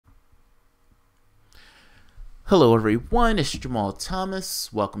Hello everyone, it's Jamal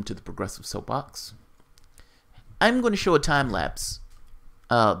Thomas. Welcome to the Progressive Soapbox. I'm going to show a time lapse.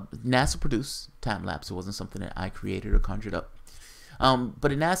 NASA produced time lapse. It wasn't something that I created or conjured up.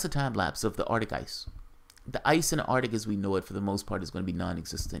 But a NASA time lapse of the Arctic ice. The ice in the Arctic as we know it for the most part is going to be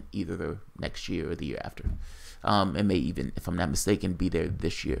non-existent either the next year or the year after. It may even, if I'm not mistaken, be there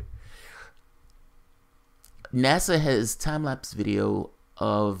this year. NASA has time-lapse video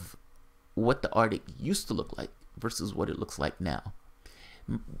of what the Arctic used to look like versus what it looks like now.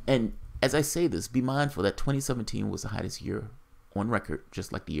 And as I say this, be mindful that 2017 was the hottest year on record,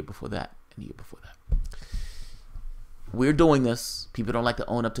 just like the year before that and the year before that. We're doing this. People don't like to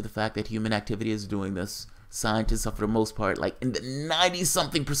own up to the fact that human activity is doing this. Scientists are, for the most part, like in the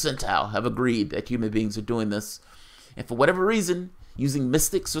 90-something percentile, have agreed that human beings are doing this. And for whatever reason, using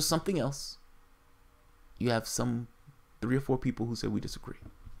mystics or something else, you have some 3 or 4 people who say we disagree.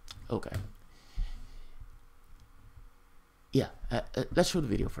 Okay. Yeah, let's show the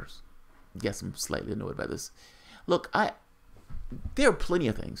video first. Guess I'm slightly annoyed by this. Look, there are plenty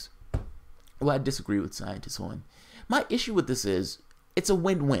of things where I disagree with scientists on. My issue with this is it's a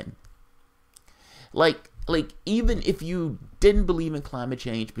win-win. Like even if you didn't believe in climate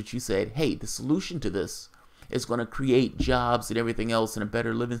change, but you said, hey, the solution to this is going to create jobs and everything else and a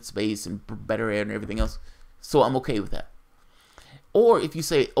better living space and better air and everything else, so I'm okay with that. Or if you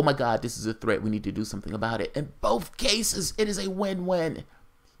say, oh my God, this is a threat, we need to do something about it. In both cases, it is a win-win.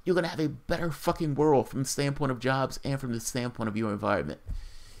 You're going to have a better fucking world from the standpoint of jobs and from the standpoint of your environment.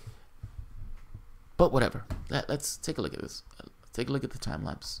 But whatever. Let's take a look at this. Take a look at the time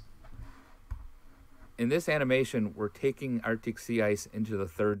lapse. In this animation, we're taking Arctic sea ice into the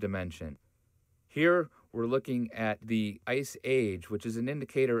 3rd dimension. Here, we're looking at the ice age, which is an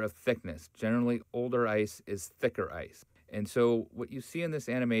indicator of thickness. Generally, older ice is thicker ice. And so what you see in this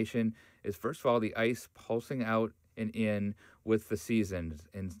animation is, first of all, the ice pulsing out and in with the seasons.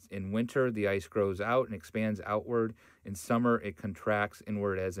 In winter, the ice grows out and expands outward. In summer, it contracts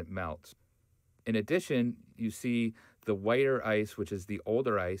inward as it melts. In addition, you see the whiter ice, which is the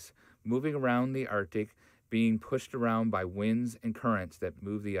older ice, moving around the Arctic, being pushed around by winds and currents that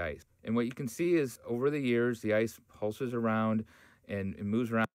move the ice. And what you can see is, over the years, the ice pulses around and it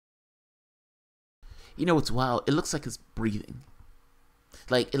moves around. You know what's wild? It looks like it's breathing.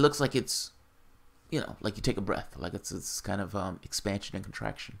 Like, it looks like it's, you know, like you take a breath. Like it's kind of expansion and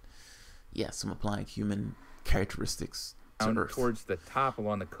contraction. Yes, I'm applying human characteristics to Earth. Towards the top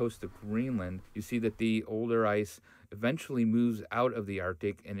along the coast of Greenland, you see that the older ice eventually moves out of the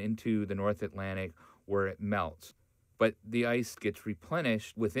Arctic and into the North Atlantic where it melts. But the ice gets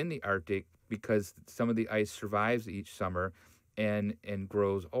replenished within the Arctic because some of the ice survives each summer and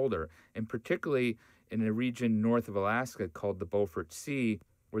grows older. And particularly in a region north of Alaska called the Beaufort Sea,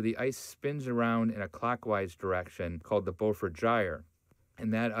 where the ice spins around in a clockwise direction called the Beaufort Gyre.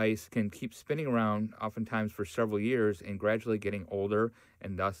 And that ice can keep spinning around oftentimes for several years and gradually getting older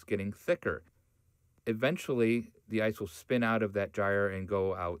and thus getting thicker. Eventually, the ice will spin out of that gyre and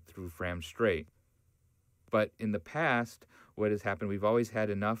go out through Fram Strait. But in the past, what has happened, we've always had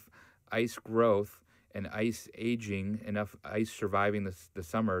enough ice growth and ice aging, enough ice surviving the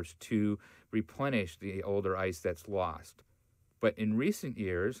summers to replenish the older ice that's lost. But in recent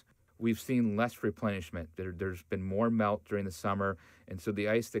years, we've seen less replenishment. There's been more melt during the summer, and so the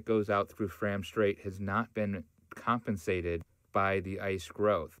ice that goes out through Fram Strait has not been compensated by the ice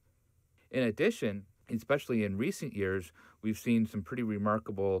growth. In addition, especially in recent years, we've seen some pretty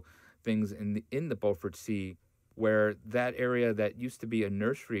remarkable things in the Beaufort Sea, where that area that used to be a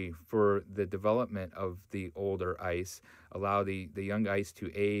nursery for the development of the older ice, allow the young ice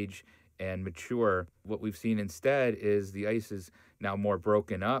to age and mature. What we've seen instead is the ice is now more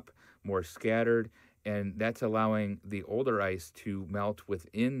broken up, more scattered, and that's allowing the older ice to melt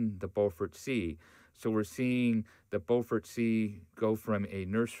within the Beaufort Sea. So we're seeing the Beaufort Sea go from a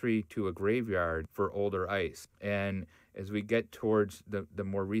nursery to a graveyard for older ice. And as we get towards the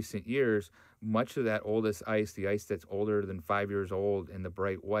more recent years, much of that oldest ice, the ice that's older than 5 years old and the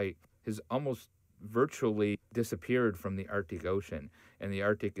bright white, has almost virtually disappeared from the Arctic Ocean. And the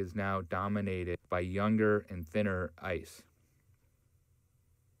Arctic is now dominated by younger and thinner ice.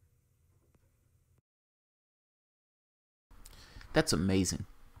 That's amazing.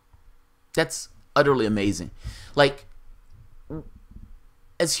 That's utterly amazing. Like,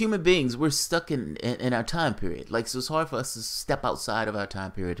 as human beings, we're stuck in our time period. Like, so it's hard for us to step outside of our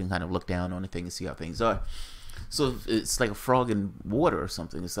time period and kind of look down on the thing and see how things are. So it's like a frog in water or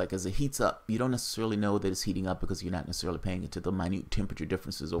something. It's like as it heats up, you don't necessarily know that it's heating up because you're not necessarily paying attention to the minute temperature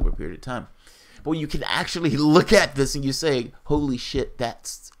differences over a period of time. But when you can actually look at this and you say, holy shit,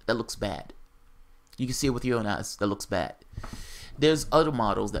 that looks bad. You can see it with your own eyes. That looks bad. There's other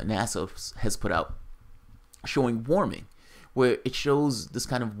models that NASA has put out showing warming, where it shows this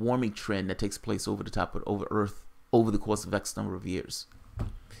kind of warming trend that takes place over the top of over Earth over the course of X number of years.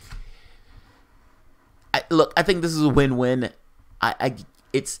 Look, I think this is a win-win.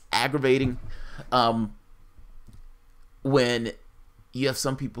 It's aggravating when you have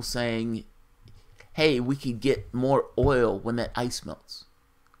some people saying, hey, we could get more oil when that ice melts.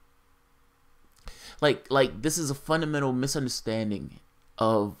 Like this is a fundamental misunderstanding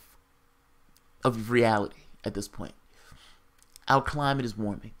of reality at this point. Our climate is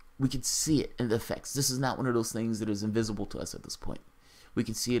warming. We can see it in the effects. This is not one of those things that is invisible to us at this point. We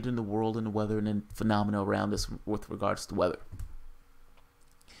can see it in the world and the weather and the phenomena around us with regards to weather.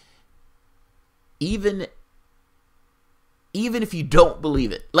 Even if you don't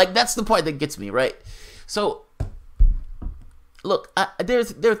believe it, like that's the part that gets me, right? So, look, there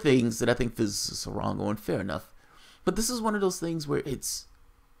are things that I think physicists are wrong on, fair enough, but this is one of those things where it's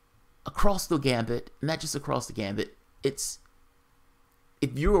across the gambit, not just across the gambit. It's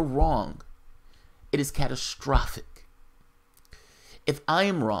if you're wrong, it is catastrophic. If I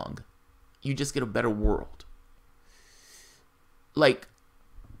am wrong, you just get a better world. Like,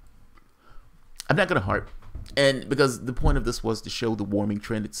 I'm not gonna harp, and because the point of this was to show the warming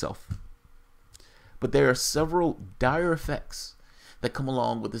trend itself. But there are several dire effects that come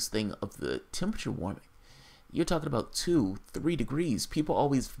along with this thing of the temperature warming. You're talking about 2-3 degrees. People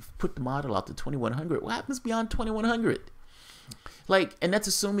always put the model out to 2100. What happens beyond 2100? Like, and that's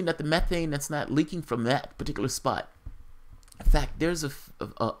assuming that the methane that's not leaking from that particular spot. In fact, there's a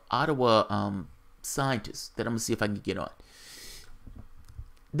Ottawa scientist that I'm gonna see if I can get on.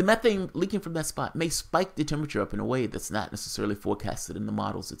 The methane leaking from that spot may spike the temperature up in a way that's not necessarily forecasted in the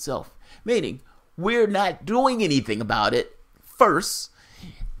models itself. Meaning, we're not doing anything about it, first.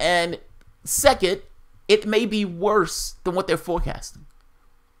 And second, it may be worse than what they're forecasting.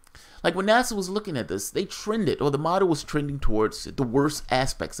 Like when NASA was looking at this, they trended, or the model was trending towards the worst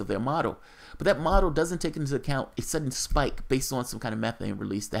aspects of their model. But that model doesn't take into account a sudden spike based on some kind of methane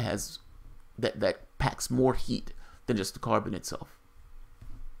release that has that packs more heat than just the carbon itself.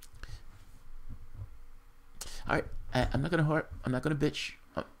 All right, I'm not gonna harp. I'm not gonna bitch.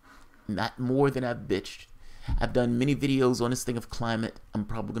 Not more than I've bitched. I've done many videos on this thing of climate. I'm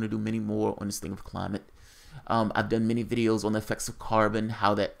probably gonna do many more on this thing of climate. I've done many videos on the effects of carbon,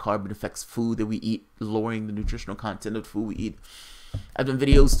 how that carbon affects food that we eat, lowering the nutritional content of the food we eat. I've done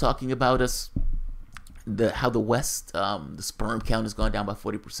videos talking about how the West, the sperm count has gone down by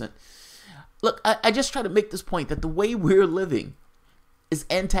 40%. Look, I just try to make this point that the way we're living is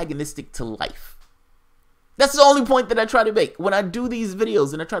antagonistic to life. That's the only point that I try to make. When I do these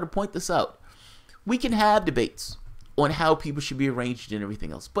videos and I try to point this out, we can have debates on how people should be arranged and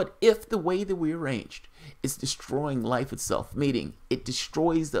everything else. But if the way that we're arranged is destroying life itself, meaning it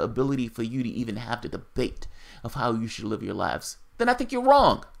destroys the ability for you to even have the debate of how you should live your lives, then I think you're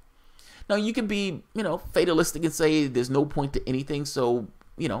wrong. Now, you can be, fatalistic and say there's no point to anything, so,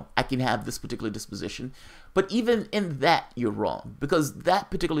 I can have this particular disposition. But even in that, you're wrong, because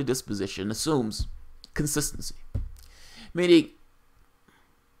that particular disposition assumes consistency. Meaning,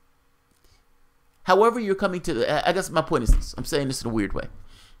 however you're coming to, I guess my point is this, I'm saying this in a weird way.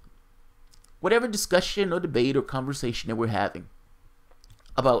 Whatever discussion or debate or conversation that we're having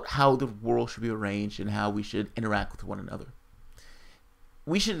about how the world should be arranged and how we should interact with one another,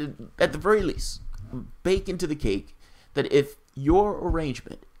 we should, at the very least, bake into the cake that if your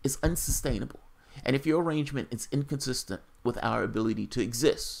arrangement is unsustainable and if your arrangement is inconsistent with our ability to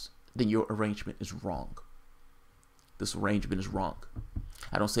exist, then your arrangement is wrong. This arrangement is wrong.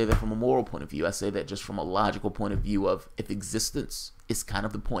 I don't say that from a moral point of view. I say that just from a logical point of view of if existence is kind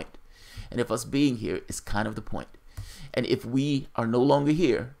of the point. And if us being here is kind of the point. And if we are no longer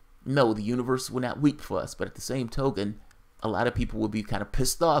here, no, the universe will not weep for us. But at the same token, a lot of people will be kind of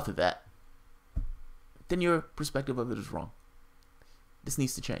pissed off at that. Then your perspective of it is wrong. This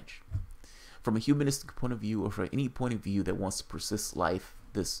needs to change. From a humanistic point of view or from any point of view that wants to persist life,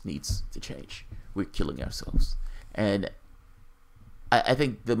 this needs to change. We're killing ourselves. And I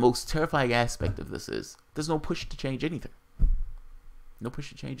think the most terrifying aspect of this is there's no push to change anything. No push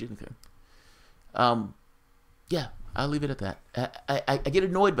to change anything. Yeah, I'll leave it at that. I get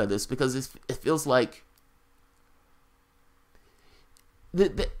annoyed by this because it feels like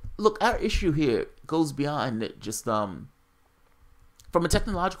look, our issue here goes beyond just from a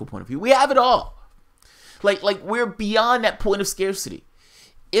technological point of view. We have it all. Like we're beyond that point of scarcity.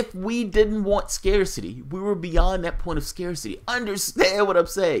 If we didn't want scarcity, we were beyond that point of scarcity. Understand what I'm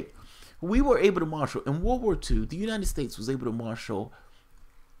saying? We were able to marshal in World War II. The United States was able to marshal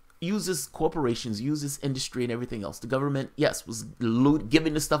uses corporations, uses industry and everything else. The government, yes, was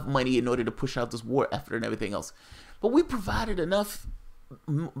giving this stuff money in order to push out this war effort and everything else. But we provided enough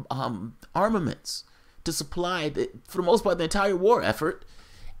armaments to supply, for the most part, the entire war effort,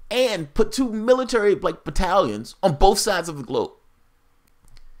 and put 2 military battalions on both sides of the globe.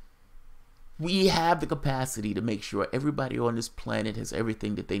 We have the capacity to make sure everybody on this planet has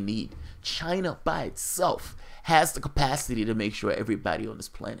everything that they need. China by itself has the capacity to make sure everybody on this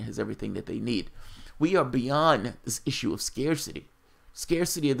planet has everything that they need. We are beyond this issue of scarcity.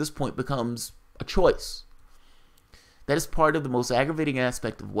 Scarcity at this point becomes a choice. That is part of the most aggravating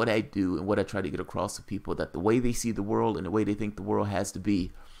aspect of what I do and what I try to get across to people, that the way they see the world and the way they think the world has to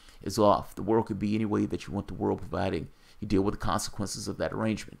be is off. The world could be any way that you want the world, providing you deal with the consequences of that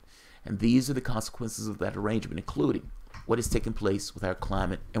arrangement. And these are the consequences of that arrangement, including what is taking place with our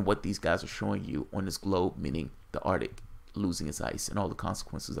climate and what these guys are showing you on this globe, meaning the Arctic losing its ice and all the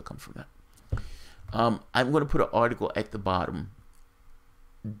consequences that come from that. I'm going to put an article at the bottom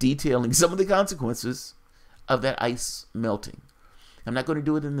detailing some of the consequences of that ice melting. I'm not going to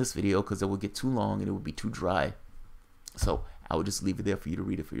do it in this video because it will get too long and it will be too dry. So I will just leave it there for you to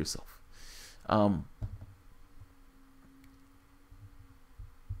read it for yourself.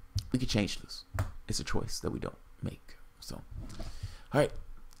 We could change this. It's a choice that we don't make. So, all right.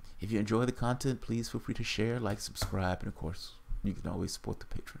 If you enjoy the content, please feel free to share, like, subscribe, and of course, you can always support the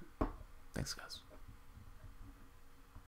Patreon. Thanks, guys.